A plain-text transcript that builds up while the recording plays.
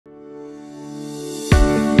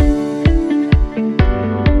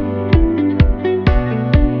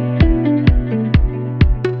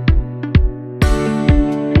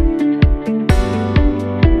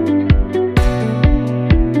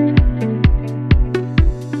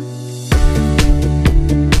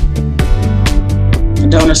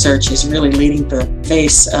DonorSearch is really leading the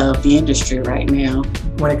face of the industry right now.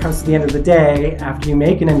 When it comes to the end of the day, after you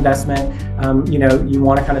make an investment, you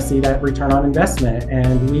want to kind of see that return on investment.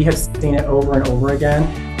 And we have seen it over and over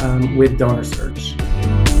again with DonorSearch.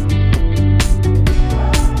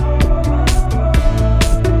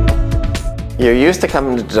 You're used to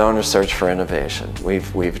coming to DonorSearch for innovation.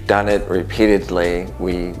 We've done it repeatedly.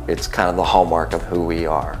 It's kind of the hallmark of who we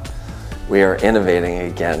are. We are innovating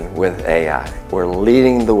again with AI. We're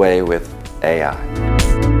leading the way with AI.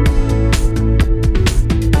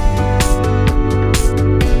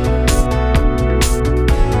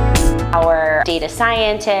 Our data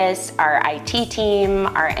scientists, our IT team,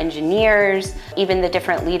 our engineers, even the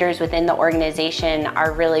different leaders within the organization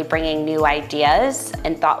are really bringing new ideas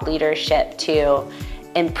and thought leadership to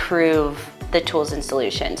improve the tools and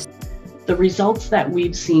solutions. The results that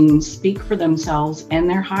we've seen speak for themselves, and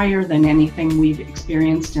they're higher than anything we've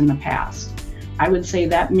experienced in the past. I would say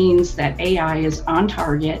that means that AI is on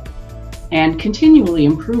target and continually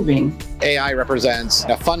improving. AI represents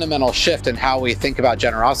a fundamental shift in how we think about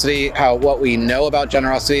generosity, what we know about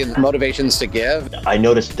generosity and motivations to give. I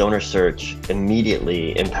noticed DonorSearch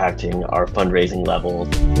immediately impacting our fundraising levels.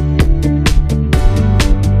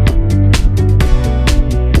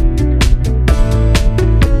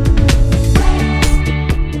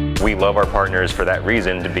 We love our partners for that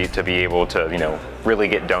reason, to be able to really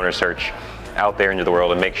get DonorSearch out there into the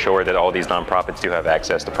world and make sure that all these nonprofits do have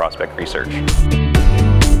access to prospect research.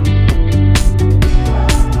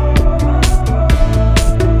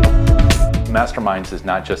 Masterminds is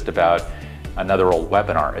not just about another old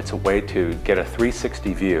webinar. It's a way to get a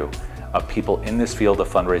 360 view of people in this field of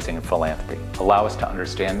fundraising and philanthropy. Allow us to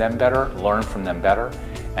understand them better, learn from them better,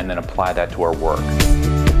 and then apply that to our work.